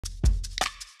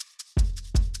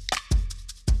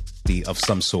safety of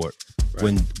some sort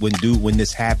when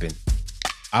this happened.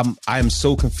 I am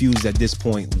so confused at this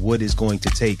point. What is going to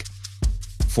take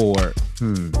for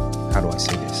how do I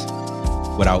say this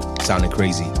without sounding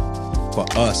crazy, for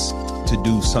us to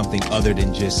do something other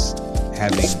than just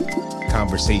having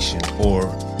conversation, or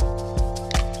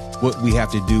what we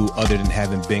have to do other than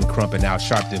having Ben Crump and Al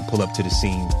Sharpton pull up to the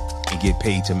scene and get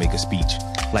paid to make a speech.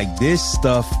 Like, this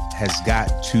stuff has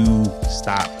got to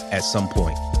stop at some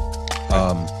point.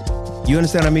 You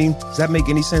understand what I mean? Does that make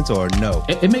any sense or no?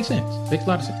 It makes sense. It makes a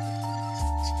lot of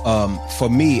sense. For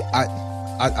me,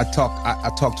 I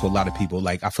talk to a lot of people.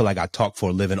 Like, I feel like I talk for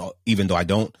a living, even though I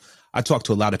don't. I talk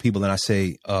to a lot of people and I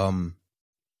say,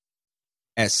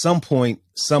 at some point,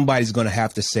 somebody's going to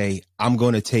have to say, I'm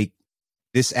going to take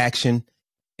this action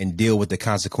and deal with the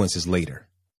consequences later.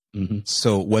 Mm-hmm.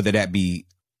 So whether that be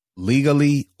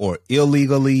legally or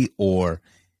illegally, or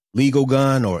legal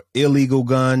gun or illegal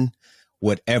gun,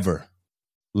 whatever,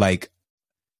 like,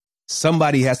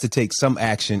 somebody has to take some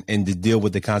action and to deal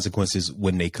with the consequences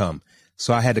when they come.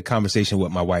 So I had a conversation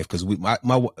with my wife, because my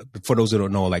for those who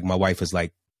don't know, like, my wife is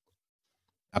like,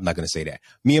 I'm not going to say that.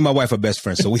 Me and my wife are best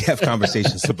friends, so we have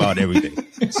conversations about everything.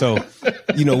 So,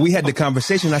 we had the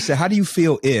conversation. I said, how do you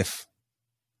feel if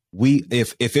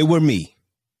it were me,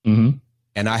 mm-hmm.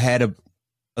 and I had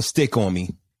a stick on me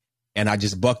and I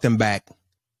just bucked him back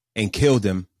and killed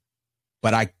him,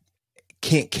 but I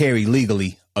can't carry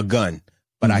legally a gun,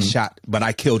 but mm-hmm.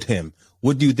 I killed him.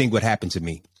 What do you think would happen to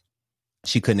me?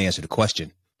 She couldn't answer the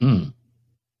question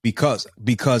because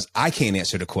I can't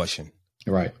answer the question.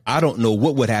 Right. I don't know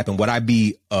what would happen. Would I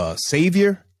be a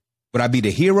savior? Would I be the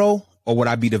hero, or would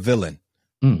I be the villain?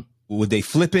 Would they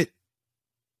flip it?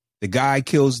 The guy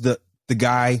kills the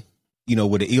guy,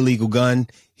 with an illegal gun.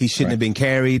 He shouldn't have been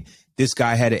carried. This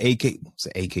guy had an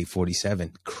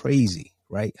AK-47. Crazy,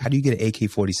 right? How do you get an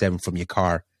AK-47 from your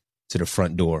car to the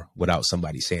front door without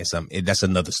somebody saying something? That's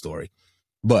another story.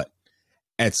 But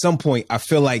at some point, I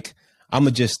feel like I'm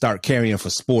going to just start carrying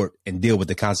for sport and deal with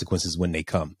the consequences when they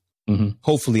come. Mm-hmm.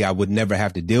 Hopefully I would never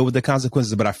have to deal with the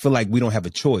consequences, but I feel like we don't have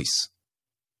a choice,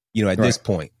 at this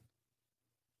point,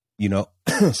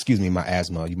 excuse me, my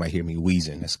asthma, you might hear me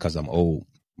wheezing. That's because I'm old.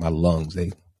 My lungs,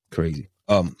 they crazy.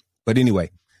 But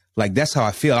anyway, like, that's how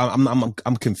I feel.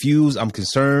 I'm confused. I'm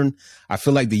concerned. I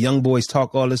feel like the young boys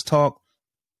talk all this talk,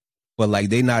 but like,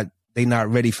 they not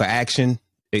ready for action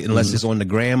unless it's on the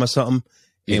gram or something.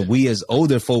 Yeah. And we as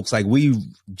older folks, like, we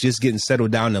just getting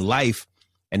settled down in life.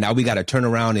 And now we got to turn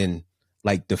around and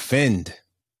like defend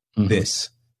this.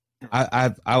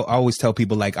 I always tell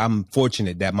people, like, I'm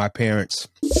fortunate that my parents,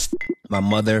 my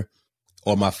mother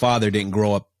or my father didn't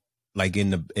grow up like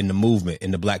in the movement,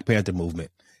 in the Black Panther movement.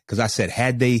 Because I said,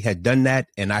 had they had done that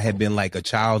and I had been like a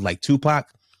child like Tupac,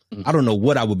 I don't know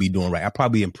what I would be doing right. I'd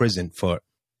probably be in prison for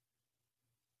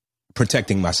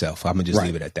protecting myself. I'm going to just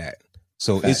leave it at that.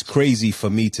 So It's crazy for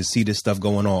me to see this stuff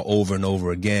going on over and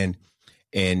over again.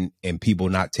 And people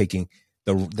not taking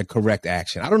the correct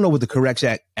action. I don't know what the correct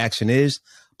action is,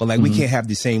 but like, we can't have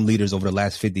the same leaders over the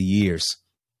last 50 years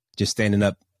just standing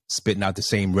up, spitting out the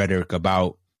same rhetoric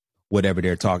about whatever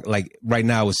they're talking. Like, right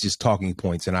now, it's just talking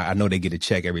points, and I know they get a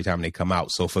check every time they come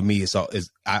out. So for me,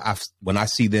 when I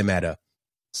see them at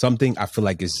something, I feel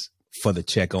like it's for the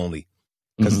check only,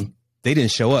 because they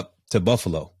didn't show up to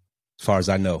Buffalo, as far as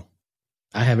I know.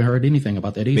 I haven't heard anything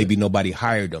about that either. Maybe nobody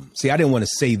hired them. See, I didn't want to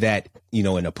say that,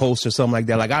 in a post or something like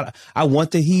that. Like, I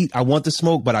want the heat, I want the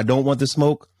smoke, but I don't want the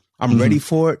smoke. I'm ready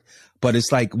for it. But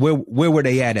it's like, where were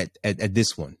they at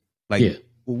this one? Like,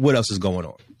 what else is going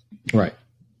on? Right.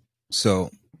 So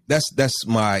that's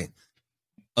my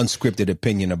unscripted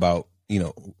opinion about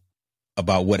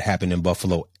what happened in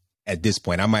Buffalo at this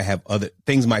point. I might have other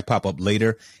things might pop up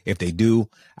later. If they do,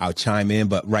 I'll chime in.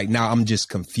 But right now, I'm just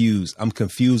confused. I'm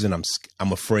confused, and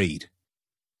I'm afraid.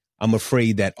 I'm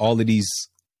afraid that all of these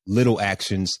little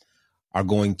actions are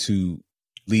going to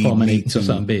lead me to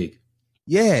something big.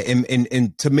 Yeah,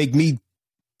 and to make me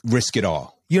risk it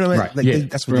all. You know what I mean? Like,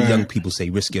 that's what the young people say,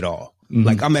 risk it all.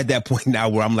 Like, I'm at that point now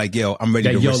where I'm like, yo, I'm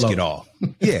ready to risk it all.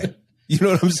 Yeah. You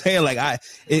know what I'm saying? Like,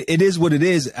 it is what it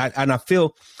is. And I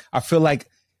feel like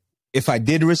if I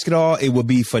did risk it all, it would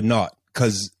be for naught,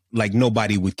 because like,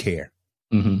 nobody would care.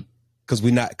 Because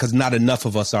not enough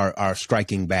of us are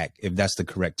striking back, if that's the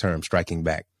correct term, striking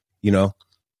back.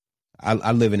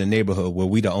 I live in a neighborhood where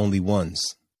we the only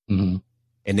ones, and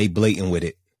they blatant with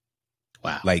it.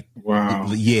 Wow.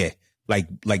 Yeah. Like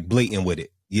blatant with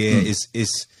it. Yeah.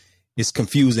 It's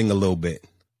confusing a little bit.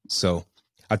 So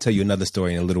I'll tell you another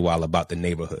story in a little while about the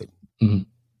neighborhood.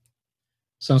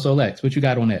 So Lex, what you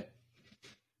got on that?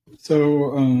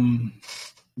 So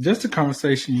just a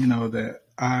conversation, that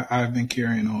I've been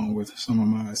carrying on with some of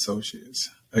my associates.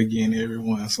 Again,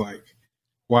 everyone's like,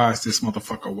 why is this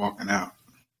motherfucker walking out?